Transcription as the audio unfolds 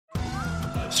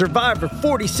Survivor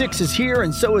 46 is here,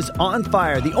 and so is On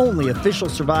Fire, the only official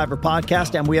Survivor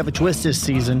podcast, and we have a twist this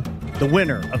season. The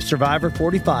winner of Survivor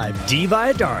 45, Dee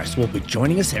Valladares, will be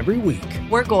joining us every week.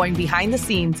 We're going behind the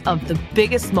scenes of the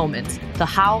biggest moments, the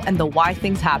how and the why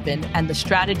things happen, and the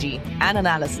strategy and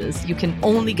analysis you can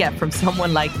only get from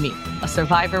someone like me, a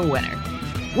Survivor winner.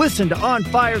 Listen to On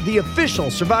Fire, the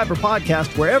official Survivor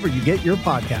podcast, wherever you get your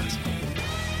podcast.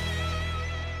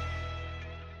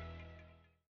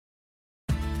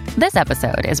 This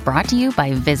episode is brought to you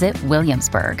by Visit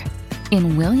Williamsburg.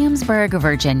 In Williamsburg,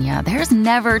 Virginia, there's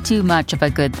never too much of a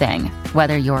good thing.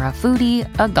 Whether you're a foodie,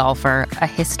 a golfer, a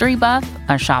history buff,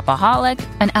 a shopaholic,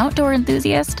 an outdoor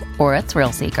enthusiast, or a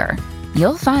thrill seeker,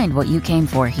 you'll find what you came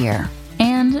for here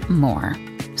and more.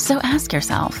 So ask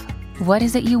yourself, what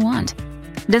is it you want?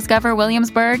 Discover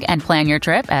Williamsburg and plan your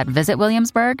trip at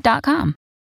visitwilliamsburg.com.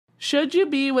 Should you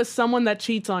be with someone that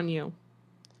cheats on you?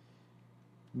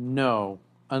 No.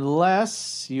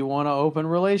 Unless you want an open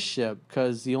relationship,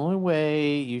 because the only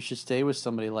way you should stay with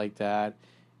somebody like that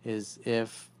is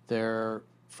if they're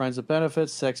friends with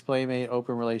benefits, sex playmate,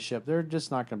 open relationship. They're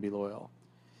just not going to be loyal.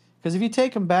 Because if you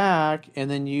take them back and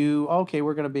then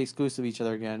we're going to be exclusive to each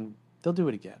other again, they'll do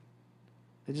it again.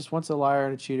 They just want a liar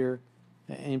and a cheater.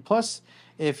 And plus,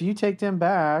 if you take them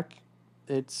back,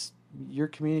 you're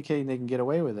communicating they can get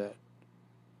away with it.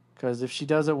 Because if she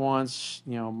does it once,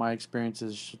 my experience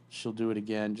is she'll do it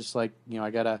again. Just like, I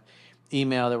got a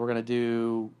email that we're going to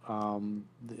do.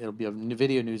 It'll be a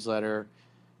video newsletter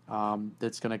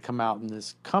that's going to come out in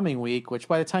this coming week, which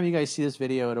by the time you guys see this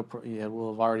video, it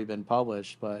will have already been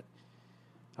published. But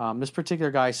this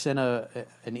particular guy sent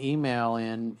an email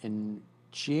in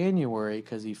January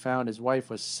because he found his wife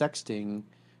was sexting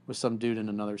with some dude in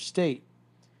another state.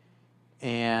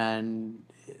 And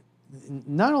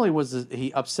not only was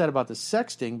he upset about the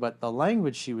sexting, but the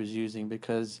language she was using,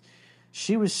 because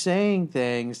she was saying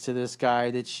things to this guy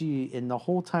that in the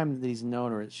whole time that he's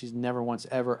known her, she's never once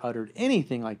ever uttered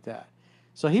anything like that.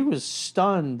 So he was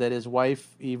stunned that his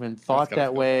wife even thought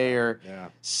that way or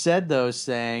said those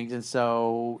things. And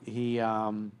so he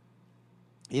ended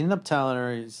up telling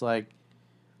her, he's like,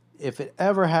 if it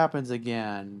ever happens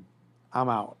again, I'm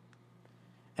out.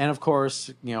 And of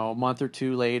course, a month or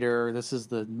two later, this is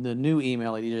the new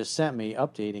email that he just sent me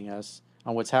updating us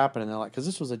on what's happening. Because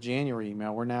this was a January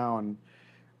email. We're now in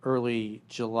early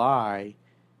July.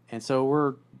 And so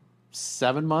we're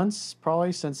 7 months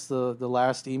probably since the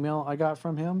last email I got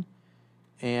from him.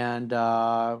 And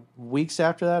weeks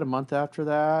after that, a month after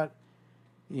that,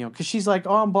 because she's like,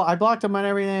 I blocked him on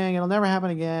everything. It'll never happen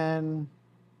again.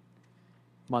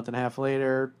 Month and a half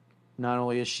later, not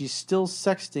only is she still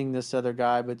sexting this other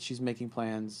guy, but she's making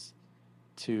plans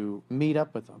to meet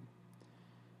up with him.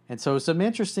 And so some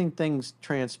interesting things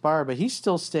transpire, but he's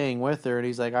still staying with her. And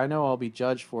he's like, I know I'll be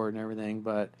judged for it and everything,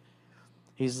 but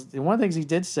one of the things he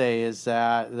did say is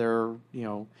that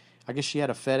I guess she had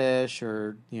a fetish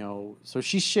or, so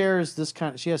she shares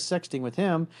she has sexting with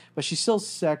him, but she still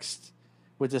sexts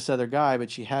with this other guy,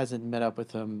 but she hasn't met up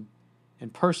with him in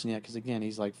person yet, because again,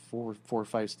 he's like four or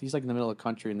five. He's like in the middle of the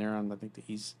country, and they're on, I think, the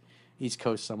East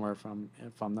Coast somewhere, if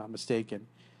I'm not mistaken.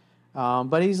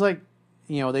 But he's like,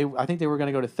 I think they were going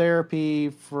to go to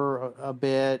therapy for a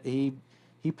bit. He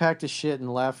packed his shit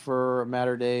and left for a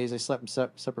matter of days. They slept in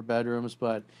separate bedrooms,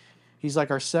 but he's like,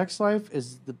 our sex life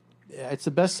it's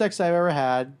the best sex I've ever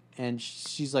had, and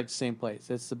she's like the same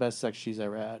place. It's the best sex she's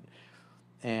ever had,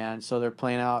 and so they're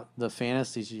playing out the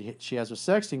fantasies she has with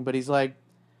sexting. But he's like,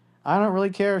 I don't really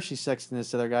care if she's sexting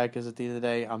this other guy, because at the end of the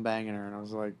day, I'm banging her. And I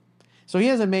was like, so he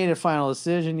hasn't made a final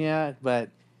decision yet, but,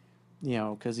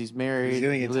 because he's married. He's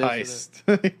getting enticed.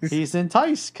 He's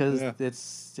enticed because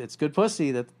it's good pussy.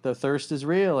 That the thirst is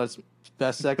real. It's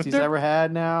best sex he's ever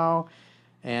had now.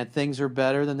 And things are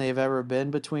better than they've ever been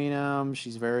between them.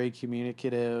 She's very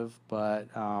communicative, but,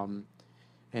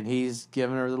 and he's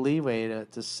giving her the leeway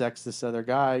to sex this other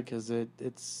guy because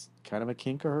it's kind of a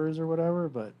kink of hers or whatever,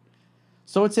 but.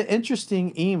 So it's an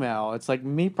interesting email. It's like,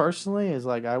 me personally is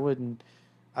like, I wouldn't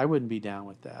be down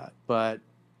with that. But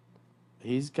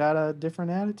he's got a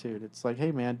different attitude. It's like,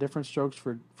 hey man, different strokes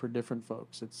for different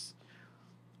folks.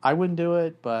 I wouldn't do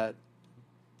it, but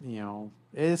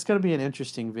it's going to be an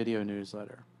interesting video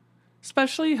newsletter.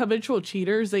 Especially habitual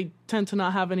cheaters, they tend to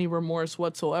not have any remorse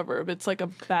whatsoever. If it's like a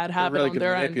bad habit really on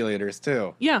their end. Manipulators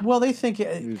too. Yeah. Well, they think,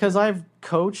 because I've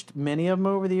coached many of them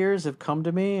over the years, have come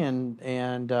to me and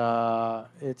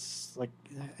it's like,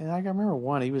 and I remember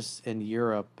one, he was in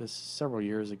Europe several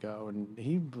years ago, and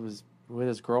he was with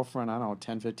his girlfriend, I don't know,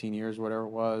 10, 15 years, whatever it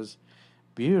was.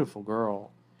 Beautiful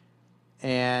girl.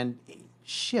 And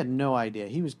she had no idea.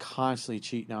 He was constantly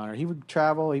cheating on her. He would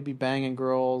travel, he'd be banging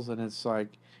girls, and it's like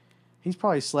he's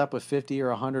probably slept with 50 or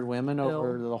 100 women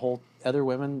over the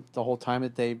whole time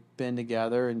that they've been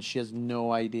together, and she has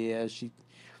no idea.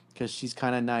 Because she's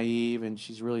kind of naive and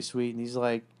she's really sweet, and he's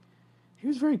like, he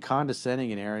was very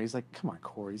condescending in Aaron. He's like, come on,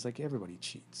 Corey. He's like, everybody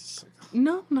cheats.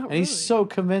 No, not really. And he's so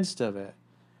convinced of it.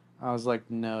 I was like,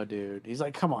 no, dude. He's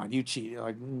like, come on, you cheated.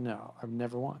 Like, no, I've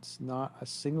never once. Not a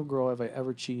single girl have I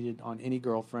ever cheated on any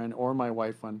girlfriend or my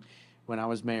wife when I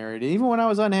was married. Even when I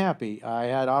was unhappy, I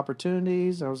had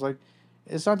opportunities. I was like,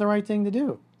 it's not the right thing to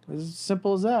do. It's as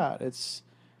simple as that.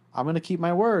 I'm going to keep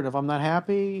my word. If I'm not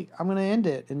happy, I'm going to end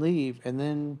it and leave. And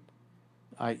then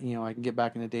I can get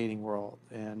back in the dating world.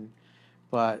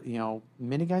 But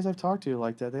many guys I've talked to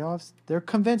like that, they're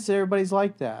convinced that everybody's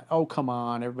like that. Oh, come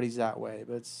on, everybody's that way.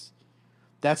 But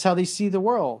that's how they see the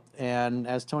world. And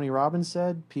as Tony Robbins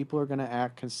said, people are going to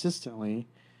act consistently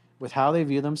with how they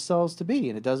view themselves to be.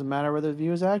 And it doesn't matter whether the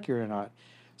view is accurate or not.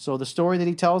 So the story that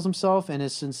he tells himself and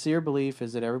his sincere belief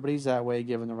is that everybody's that way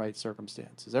given the right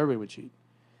circumstances. Everybody would cheat.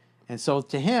 And so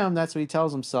to him, that's what he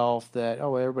tells himself, that,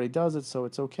 oh, everybody does it, so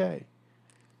it's okay.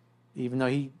 Even though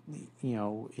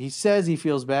he says he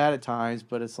feels bad at times,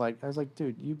 but it's like, I was like,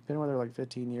 dude, you've been with her like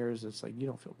 15 years. It's like, you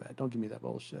don't feel bad. Don't give me that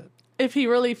bullshit. If he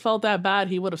really felt that bad,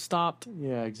 he would have stopped.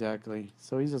 Yeah, exactly.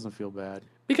 So he doesn't feel bad.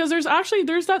 Because there's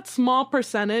that small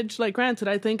percentage, like granted,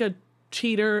 I think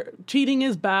cheating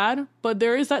is bad, but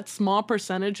there is that small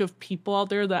percentage of people out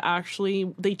there that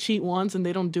actually, they cheat once and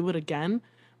they don't do it again.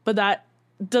 But that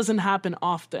doesn't happen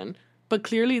often. But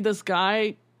clearly this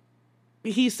guy,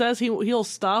 he says he'll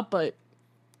stop, but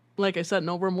like I said,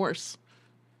 no remorse.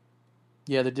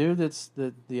 Yeah, the dude that's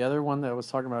the other one that I was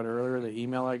talking about earlier, the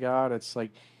email I got, it's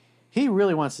like he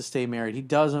really wants to stay married. He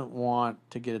doesn't want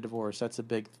to get a divorce. That's a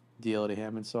big deal to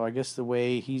him. And so I guess the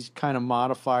way he's kind of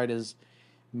modified his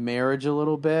marriage a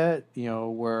little bit,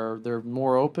 where there's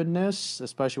more openness,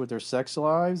 especially with their sex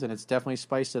lives, and it's definitely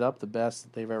spiced it up the best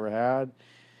that they've ever had.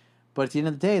 But at the end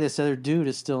of the day, this other dude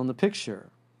is still in the picture.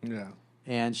 Yeah.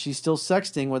 And she's still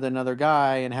sexting with another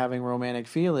guy and having romantic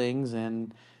feelings,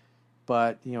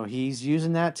 but he's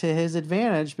using that to his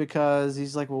advantage because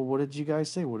he's like, well, what did you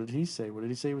guys say? What did he say? What did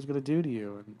he say he was going to do to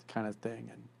you? And kind of thing.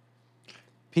 And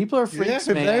people are freaks,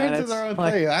 man. They're into their own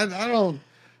thing. I don't.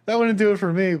 That wouldn't do it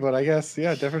for me, but I guess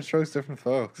different strokes, different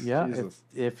folks. Yeah,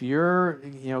 if you're,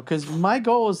 because my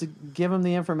goal is to give him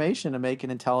the information to make an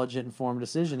intelligent, informed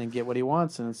decision and get what he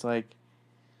wants, and it's like,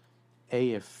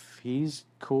 hey, if he's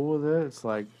cool with it, it's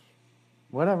like,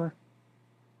 whatever.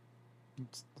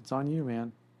 It's on you,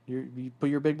 man. You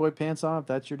put your big boy pants on if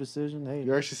that's your decision. Hey,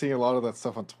 you're actually seeing a lot of that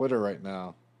stuff on Twitter right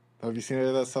now. Have you seen any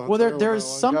of that stuff? Well, there's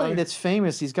somebody that's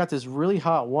famous. He's got this really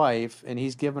hot wife, and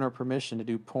he's given her permission to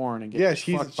do porn and get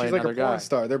fucked by another guy. She's like a porn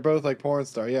star. They're both like porn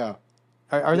star. Yeah.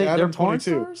 Are they? They're porn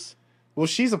stars? Well,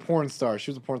 she's a porn star. She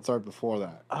was a porn star before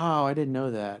that. Oh, I didn't know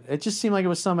that. It just seemed like it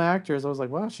was some actors. I was like,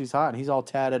 well, she's hot, and he's all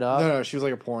tatted up. No, she was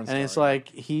like a porn star. And it's like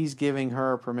he's giving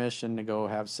her permission to go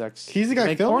have sex. He's the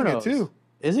guy filming it too.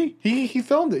 Is he? He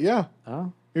filmed it. Yeah.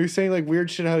 Oh. You're saying like weird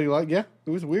shit. How you like? Yeah,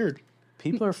 it was weird.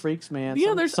 People are freaks, man.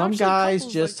 Yeah, there's some guys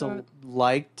just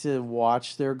like to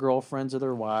watch their girlfriends or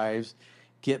their wives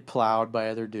get plowed by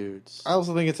other dudes. I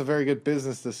also think it's a very good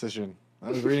business decision. I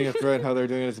was reading a thread how they're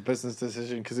doing it as a business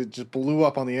decision because it just blew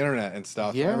up on the internet and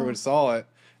stuff. Yeah. Everyone saw it,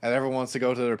 and everyone wants to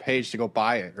go to their page to go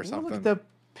buy it or something. Look at the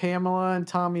Pamela and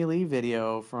Tommy Lee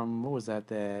video from, what was that,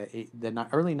 the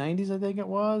early 90s, I think it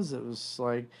was. It was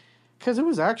like, because it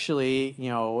was actually,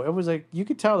 it was like, you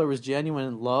could tell there was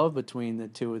genuine love between the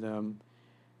two of them.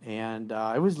 And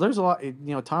there's a lot,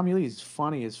 Tommy Lee's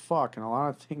funny as fuck, and a lot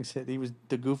of things that he was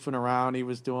goofing around, he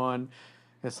was doing.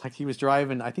 It's like he was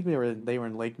driving, I think they were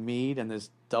in Lake Mead and this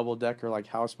double-decker like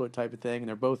houseboat type of thing, and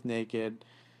they're both naked,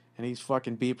 and he's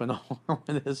fucking beeping the horn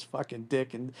with his fucking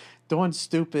dick and doing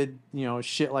stupid,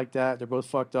 shit like that. They're both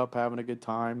fucked up, having a good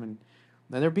time, and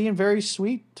they're being very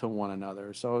sweet to one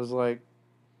another. So I was like,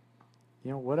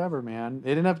 whatever, man.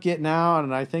 It ended up getting out,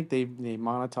 and I think they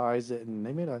monetized it, and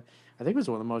they made I think it was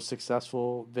one of the most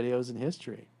successful videos in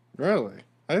history. Really?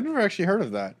 I've never actually heard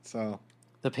of that, so.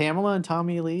 The Pamela and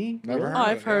Tommy Lee? Never heard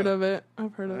I've heard of it.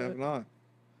 I've heard of it. I have not.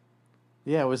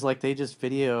 Yeah, it was like they just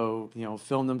film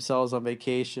themselves on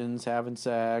vacations, having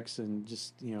sex, and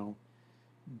just,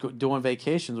 doing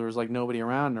vacations where there's like nobody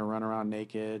around and they're running around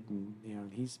naked. And,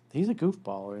 he's a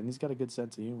goofball, and he's got a good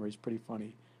sense of humor. He's pretty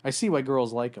funny. I see why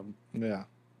girls like him. Yeah.